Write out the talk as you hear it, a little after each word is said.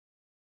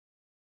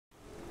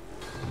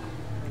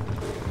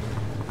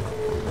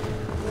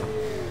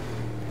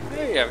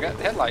Hey, I've got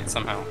the headlights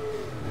somehow.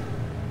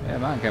 Yeah,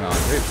 mine came on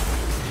too.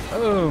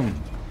 Boom.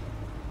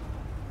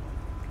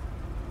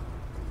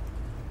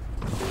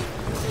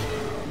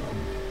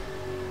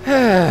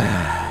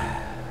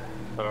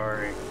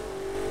 Sorry.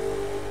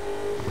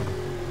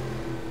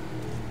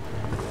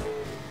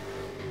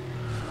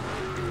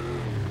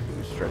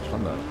 Stretch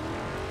limbo.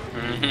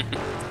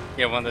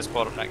 Yeah, one that's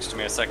pulled up next to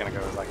me a second ago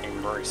was like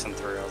embracing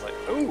through. I was like,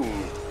 ooh,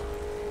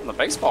 on the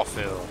baseball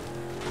field.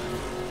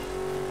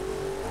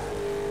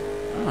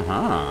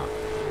 Uh-huh.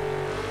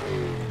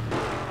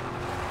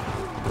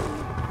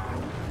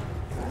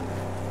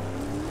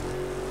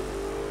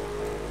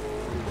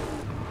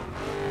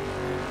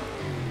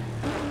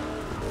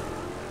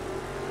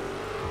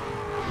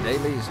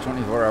 Dailies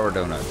 24-hour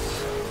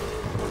donuts.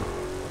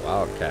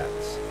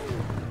 Wildcats.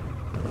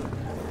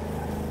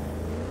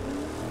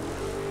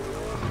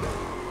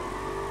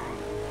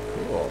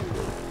 Cool.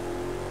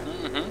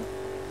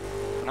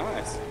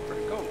 Nice.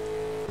 Pretty cool.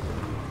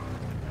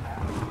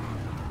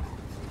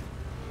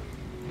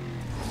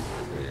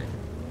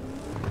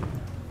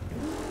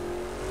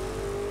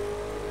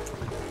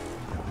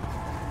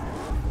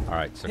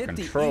 Alright, so Hit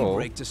control. the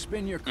e-brake to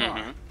spin your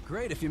car.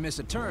 Great if you miss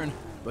a turn,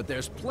 but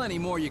there's plenty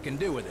more you can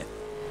do with it.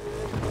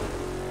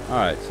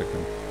 Alright, so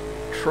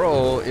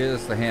control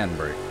is the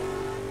handbrake.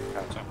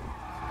 Gotcha.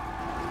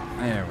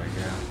 There we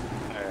go.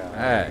 Yeah.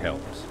 That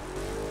helps.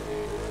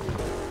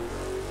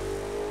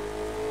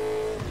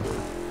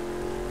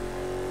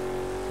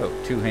 So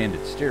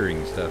two-handed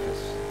steering stuff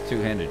is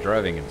two-handed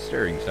driving and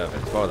steering stuff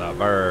is for the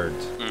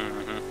birds.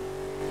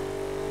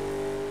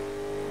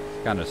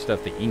 It's kind of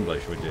stuff the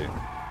English would do.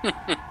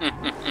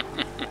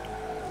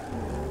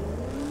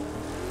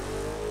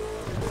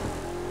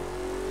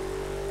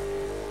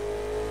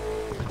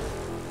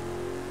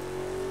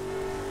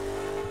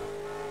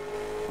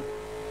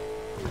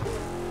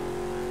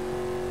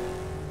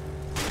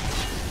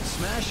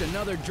 Smash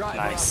another driver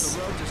Nice.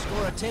 off the road to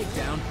score a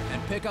takedown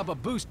and pick up a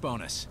boost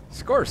bonus.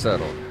 Score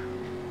settled.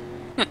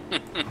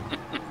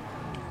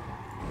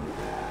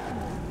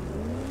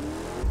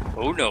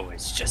 Oh no,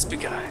 it's just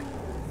begun.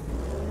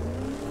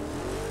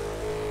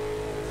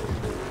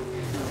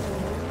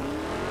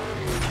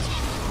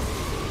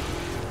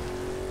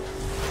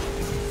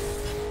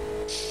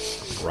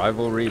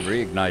 Rivalry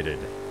reignited.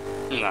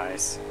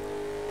 Nice.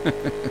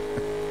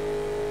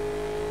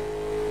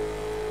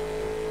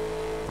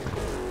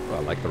 Well, I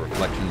like the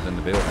reflections in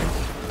the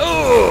buildings.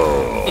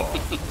 Oh!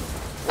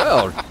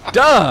 Well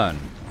done!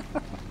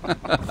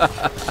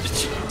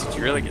 Did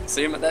you really get to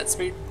see him at that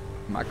speed?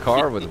 My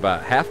car was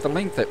about half the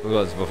length it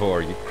was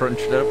before. You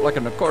crunched it up like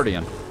an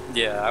accordion.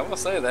 Yeah, I will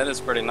say that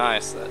is pretty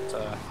nice.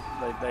 That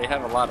they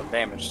have a lot of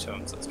damage to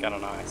them, so it's kind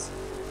of nice.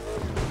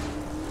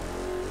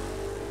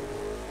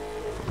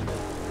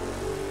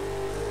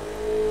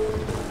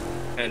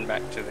 Heading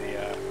back to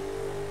the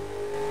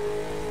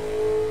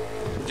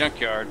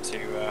junkyard to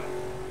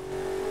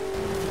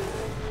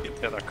get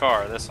the other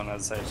car. This one,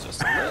 I'd say, is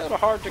just a little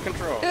hard to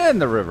control. In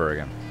the river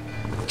again.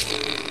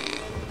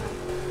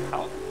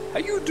 How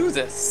you do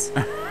this?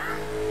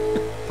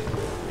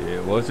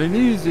 It wasn't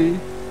easy.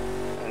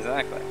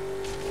 Exactly.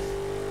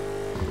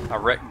 I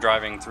wrecked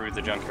driving through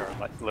the junkyard.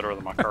 Like,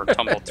 literally, my car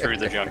tumbled through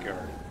the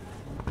junkyard.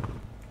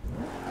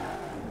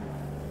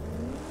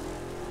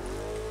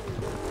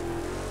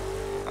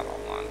 I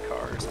don't want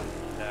cars. I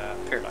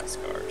need paradise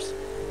cars.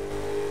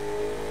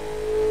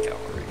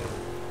 Cavalry.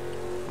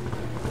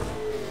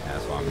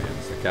 That's why I'm in.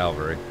 It's the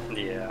cavalry.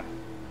 Yeah.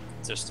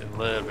 Just a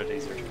little bit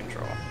easier to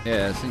control.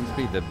 Yeah, it seems to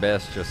be the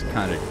best, just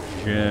kind of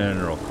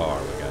general car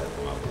we got at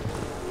the moment.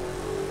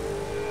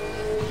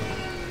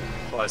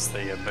 Plus,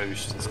 the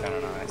boost is kind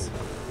of nice.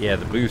 Yeah,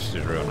 the boost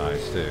is real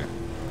nice too.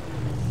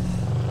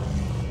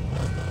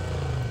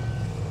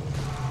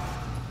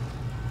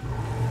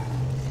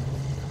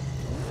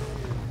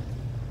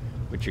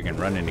 Which you can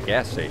run into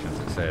gas stations,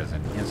 it says,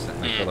 and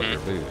instantly fill up your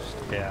boost.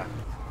 Yeah.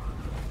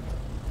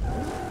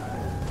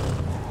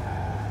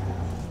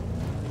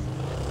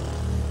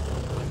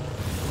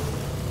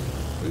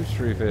 Boost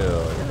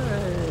refill,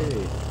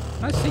 yay!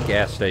 I see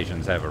gas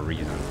stations have a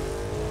reason.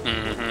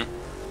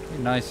 Be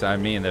nice, I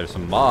mean, there's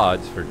some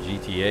mods for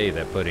GTA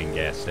that put in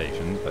gas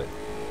stations, but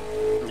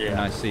Yeah. when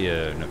I see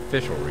an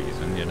official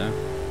reason, you know?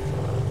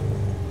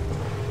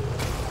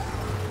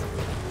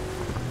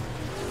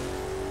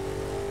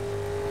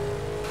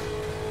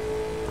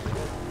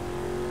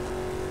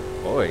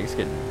 Boy, he's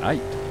getting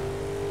night.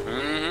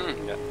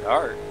 Yeah,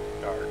 dark.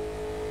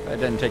 That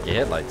doesn't take your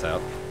headlights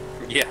out.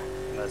 Yeah,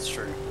 that's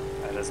true.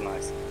 That is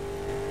nice.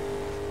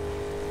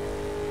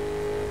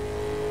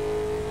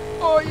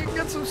 Oh, you can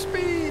get some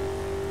speed!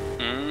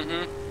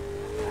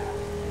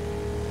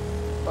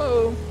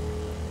 Oh.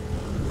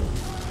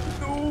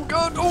 Oh,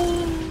 God,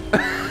 oh!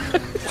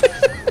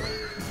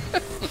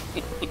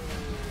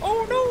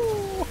 Oh no!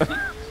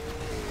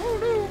 Oh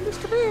no,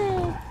 Mr.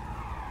 Bill!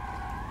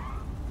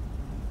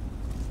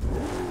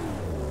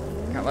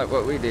 Kind of like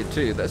what we did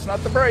too. That's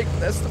not the brake,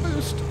 that's the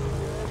boost.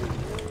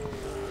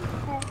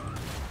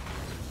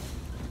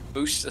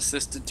 Boost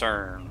assisted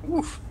turn.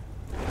 Woof.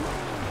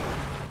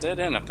 dead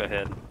end up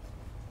ahead.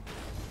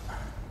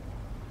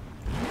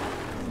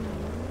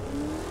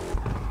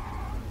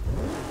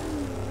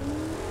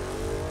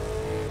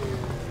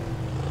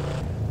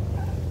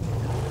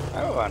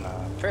 Oh, and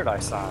a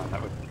paradise sign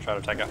that would try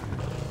to take out.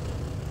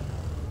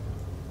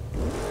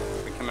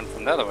 We're coming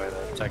from the other way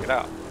though to take it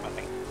out, I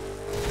think.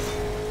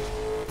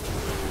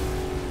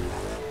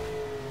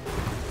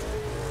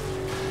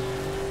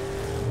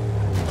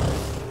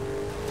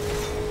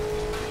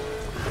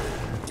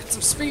 Get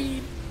some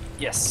speed.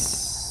 Yes.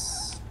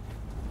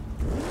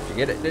 Did you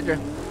get it, did you?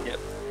 Yep.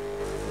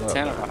 Well,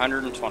 10 of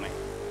 120.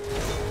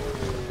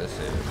 This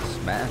is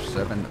Smash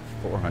 7 of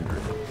 400.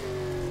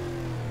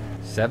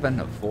 7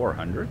 of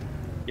 400?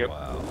 Yep.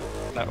 Wow.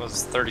 That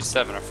was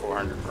 37 of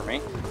 400 for me.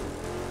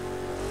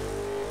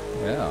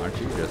 Yeah, aren't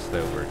you just the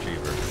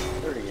overachiever?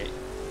 38.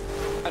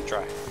 I'd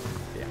try.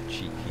 Damn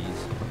cheat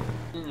keys.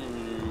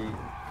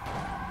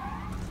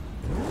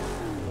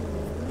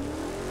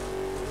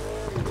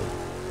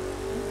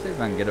 Let's see if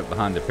I can get up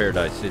behind the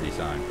Paradise City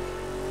sign.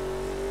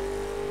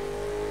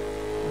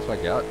 Looks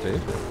like you ought to.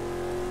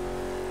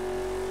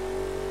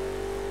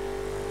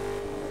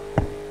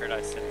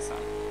 Paradise City sign.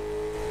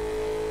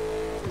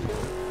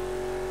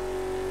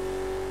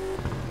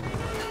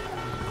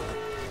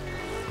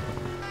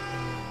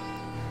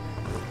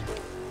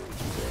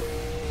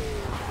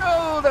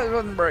 Oh, that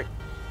wasn't break.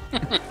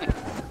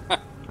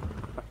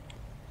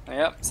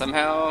 Yep,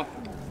 somehow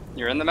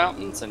you're in the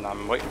mountains and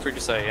I'm waiting for you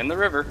to say in the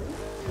river.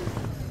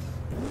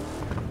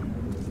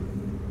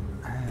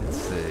 Let's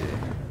see.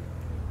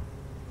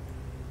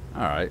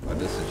 Alright, well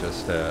this is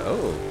just,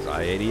 oh, it's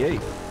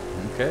I-88.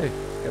 Okay,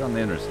 get on the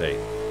interstate.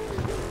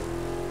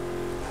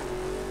 How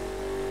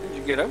did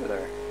you get over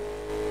there?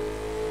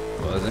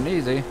 Wasn't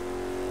easy.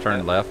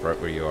 Turn left right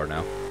where you are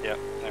now. Yep,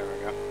 there we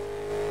go.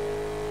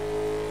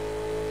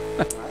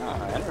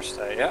 Ah,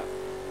 interstate, yeah.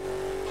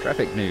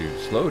 Traffic news,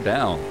 slow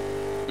down.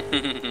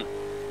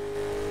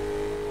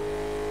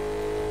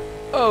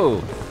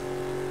 Oh!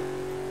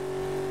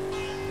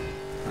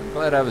 I'm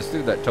glad I was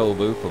through that toll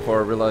booth before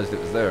I realized it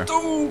was there.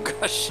 Oh,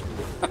 gosh.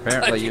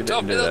 Apparently you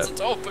told didn't me do that's that.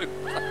 a toll booth.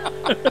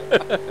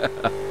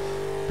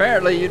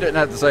 Apparently you didn't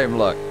have the same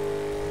luck.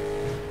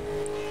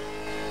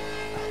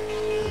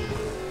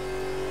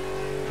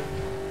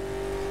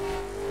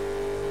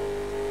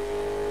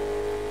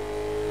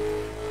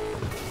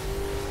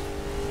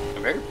 A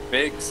very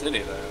big city,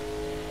 though.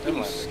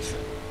 Definitely a big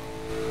city.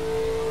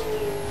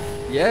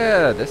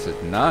 Yeah, this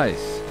is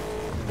nice.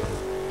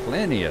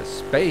 Plenty of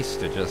space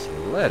to just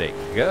let it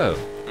go.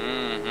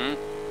 Mm-hmm.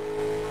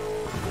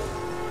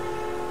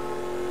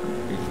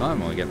 Be fun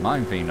when we get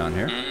Mind Fiend on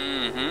here.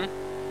 Mm-hmm.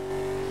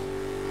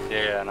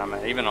 Yeah, and I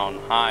mean, even on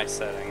high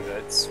settings,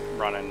 it's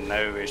running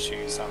no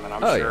issues. I mean,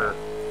 I'm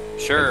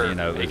sure You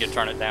know, it could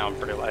turn it down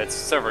pretty low. It's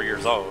several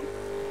years old.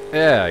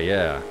 Yeah,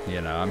 yeah. You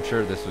know, I'm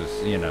sure this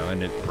was, you know,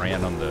 and it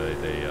ran on the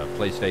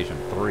PlayStation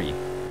 3.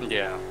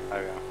 Yeah,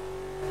 oh yeah.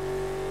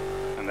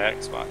 And the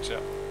Xbox,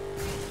 yeah.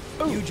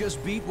 You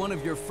just beat one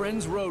of your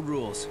friend's road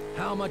rules.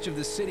 How much of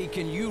the city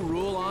can you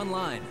rule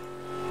online?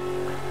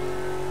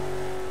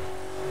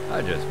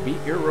 I just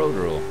beat your road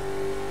rule.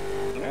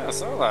 Yeah, I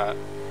saw that.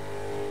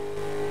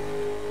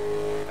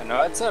 I know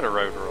I'd set a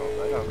road rule,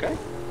 but okay.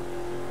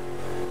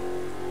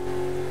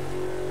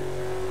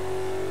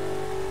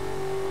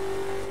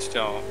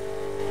 Still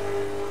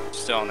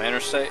on the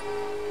interstate?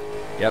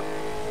 Yep.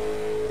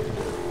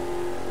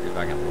 See if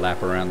I can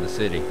lap around the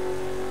city.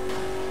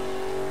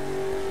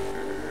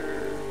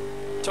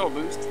 Toll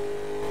booth.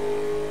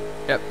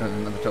 Yep, there's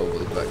another toll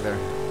booth back there.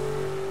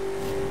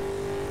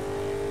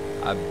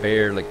 I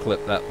barely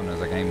clipped that one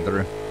as I came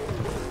through.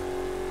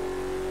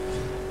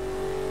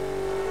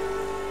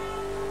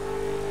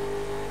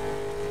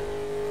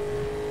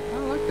 I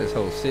like this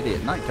whole city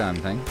at nighttime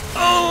thing.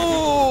 Oh!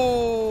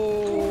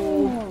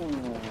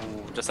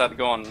 Just had to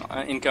go on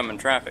incoming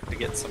traffic to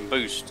get some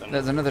boost. And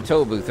There's another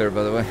toll booth there,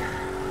 by the way.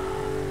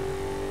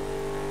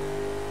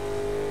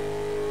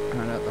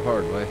 Found out the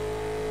hard way.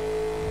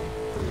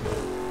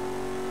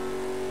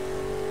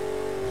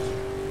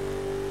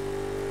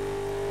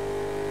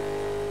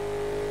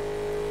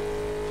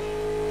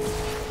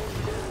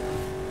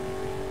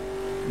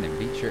 And then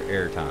beat your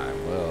airtime.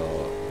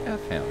 Well,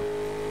 F him.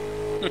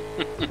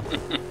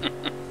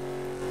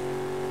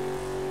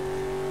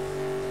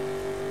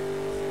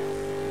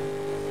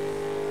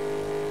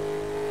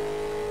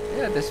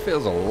 Yeah, this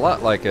feels a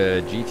lot like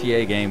a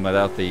GTA game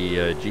without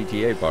the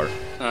GTA part.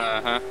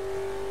 uh-huh.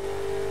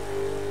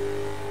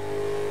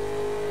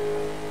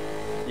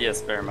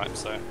 Yes, very much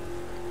so.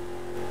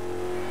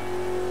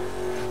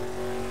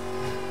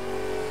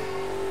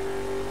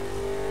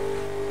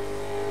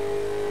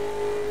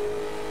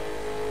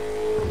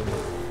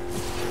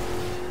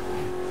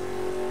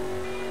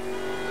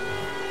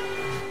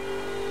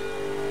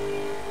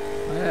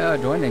 Yeah,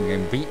 joining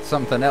can beat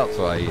something else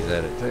while he's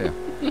at it too.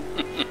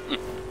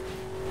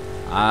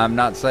 I'm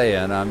not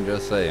saying, I'm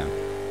just saying.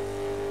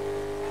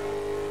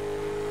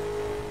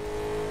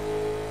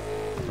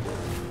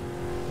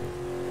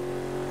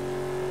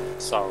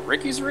 Saw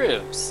Ricky's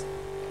ribs.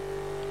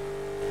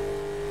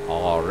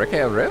 Oh, Ricky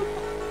Rip?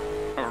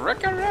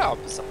 Ricky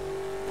Robs.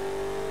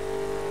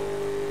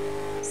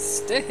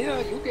 Stay here,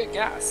 you get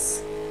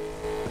gas.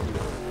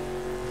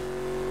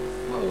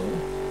 Whoa.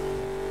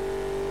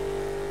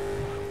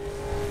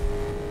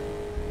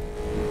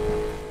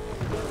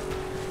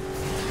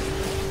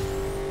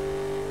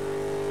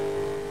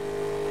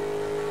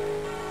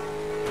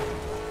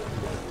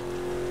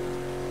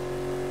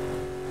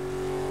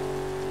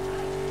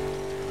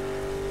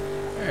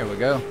 There we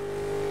go.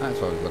 That's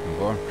what I was looking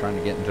for. Trying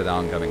to get into the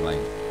oncoming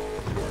lane.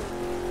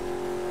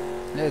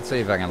 Let's see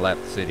if I can lap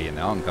the city in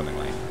the oncoming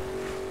lane.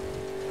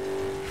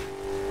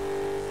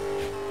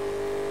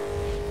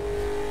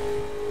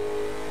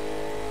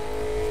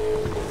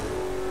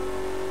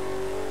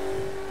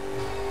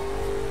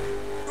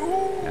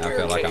 Ooh, Now I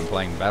feel like I'm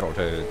playing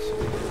Battletoads.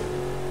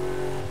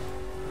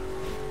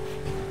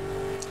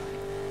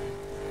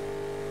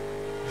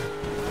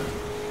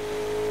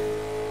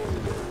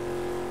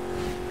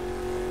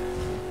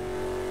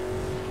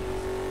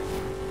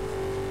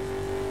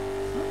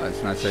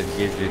 It's nice that it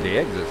gives you the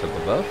exits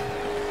up above.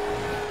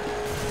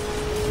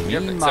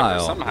 Mean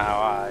mile.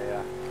 Somehow I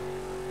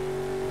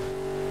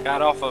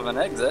got off of an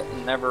exit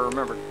and never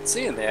remembered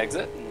seeing the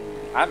exit.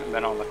 And I haven't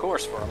been on the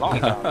course for a long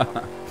time.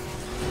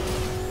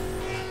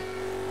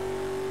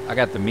 I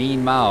got the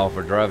mean mile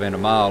for driving a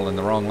mile in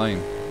the wrong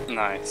lane.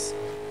 Nice.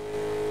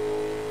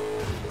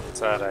 Is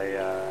that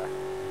a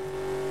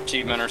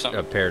achievement or something?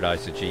 A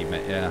paradise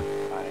achievement, yeah.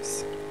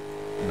 Nice.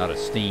 Not a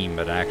Steam,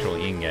 but an actual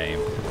in-game.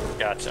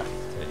 Gotcha.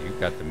 So you've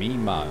got the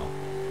mean mile.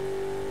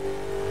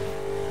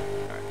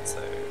 Alright,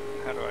 so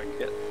how do I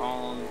get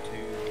on to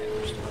the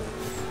interstate?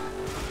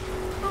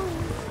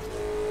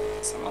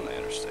 So I'm on the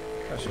interstate.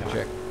 I should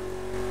check.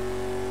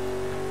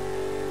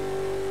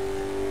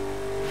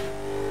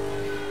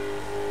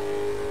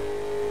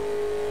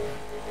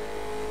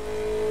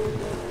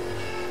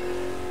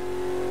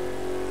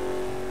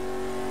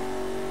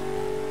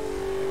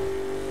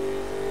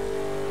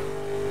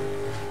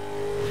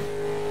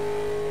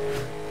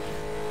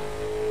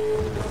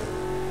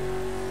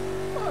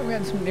 I'm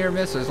getting some near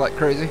misses like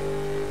crazy.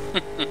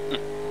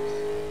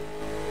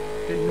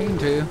 Didn't mean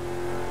to.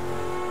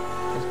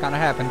 Just kind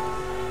of happened.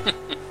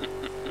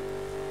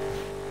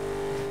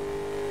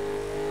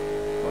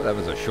 Well, that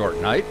was a short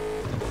night.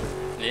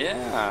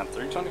 Yeah,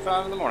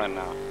 3:25 in the morning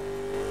now.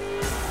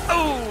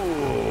 Oh!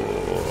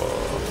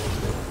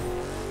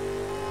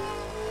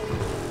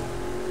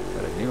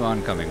 Got a new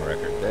oncoming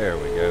record. There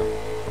we go.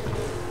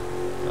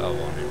 I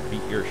want to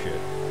beat your shit.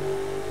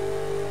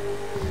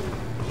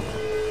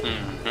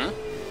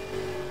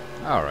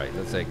 Alright,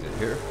 let's exit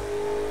here.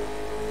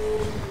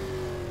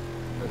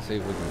 Let's see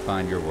if we can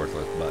find your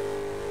worthless butt.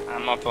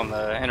 I'm up on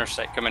the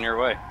interstate coming your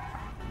way.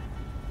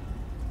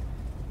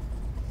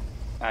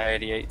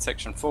 I-88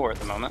 section 4 at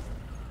the moment.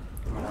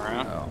 Coming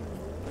around. Oh.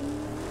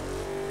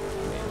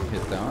 Maybe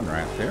hit the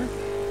on-ramp here.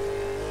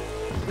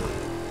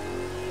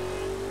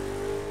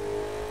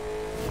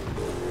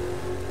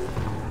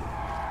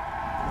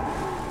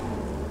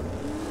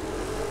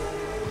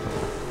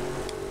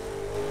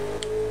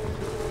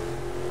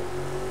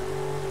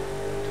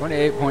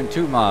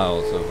 .2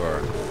 miles so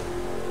far.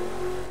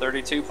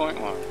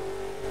 32.1.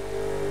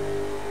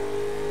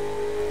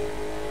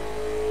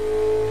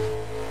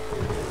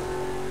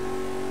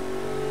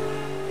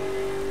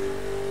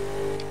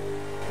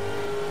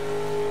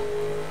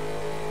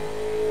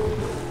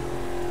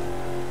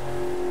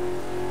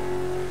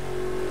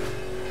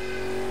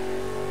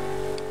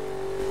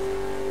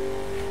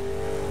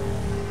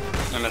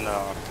 I'm in the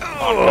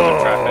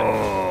oncoming traffic.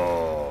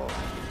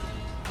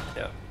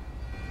 Yep.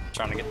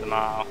 Trying to get the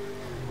mile.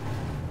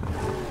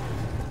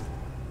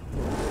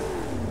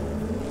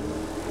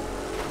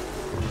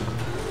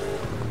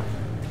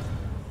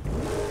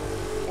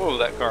 Whoa,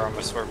 that car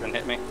almost swerved and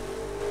hit me.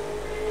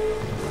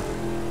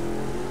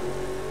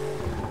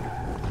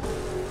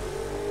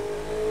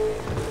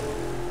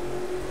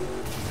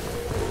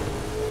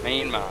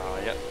 Mean mile,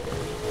 yep.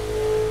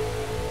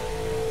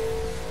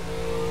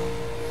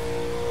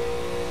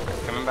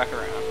 Coming back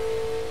around.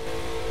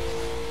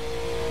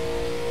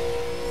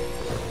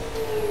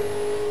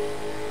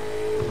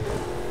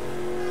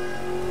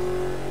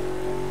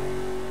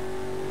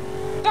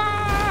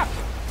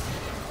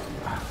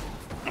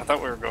 I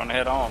thought we were going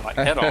head on, like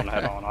head on,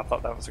 head on. I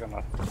thought that was going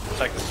to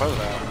take us both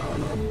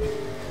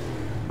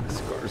out.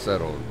 Score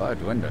settled by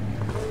Dwindon.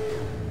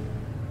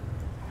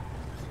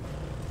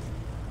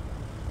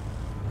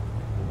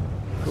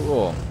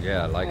 Cool.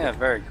 Yeah, I like it. Yeah,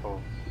 very cool.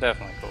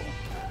 Definitely cool.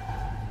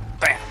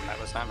 Bam! That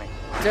was not me.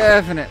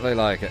 Definitely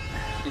like it.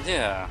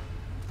 Yeah.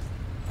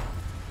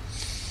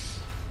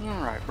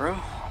 Alright, bro.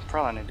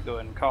 Probably need to go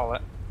ahead and call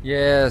it.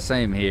 Yeah,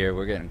 same here.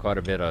 We're getting quite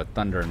a bit of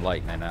thunder and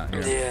lightning out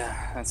here.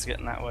 Yeah, that's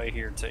getting that way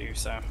here too,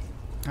 so.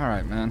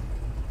 Alright, man.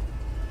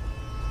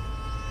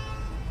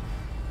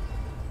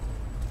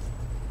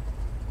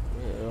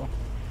 Well,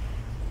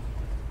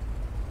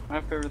 I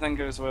hope everything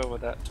goes well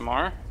with that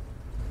tomorrow.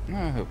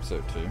 I hope so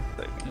too.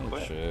 They can It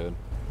quit. should.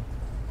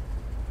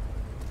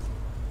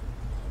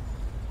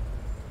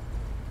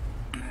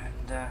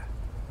 And,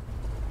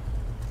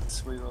 let's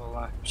guess we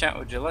will chat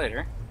with you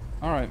later.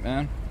 Alright,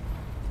 man.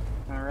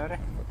 Alrighty.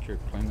 Look here,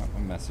 clean up my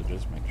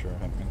messages, make sure I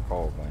haven't been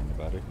called by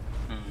anybody.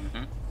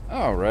 Mm-hmm.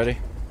 Alrighty.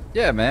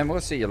 Yeah, man,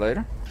 we'll see you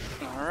later.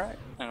 Alright,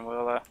 and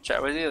we'll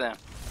chat with you then.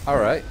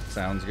 Alright,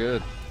 sounds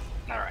good.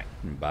 Alright.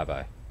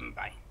 Bye-bye.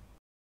 Bye.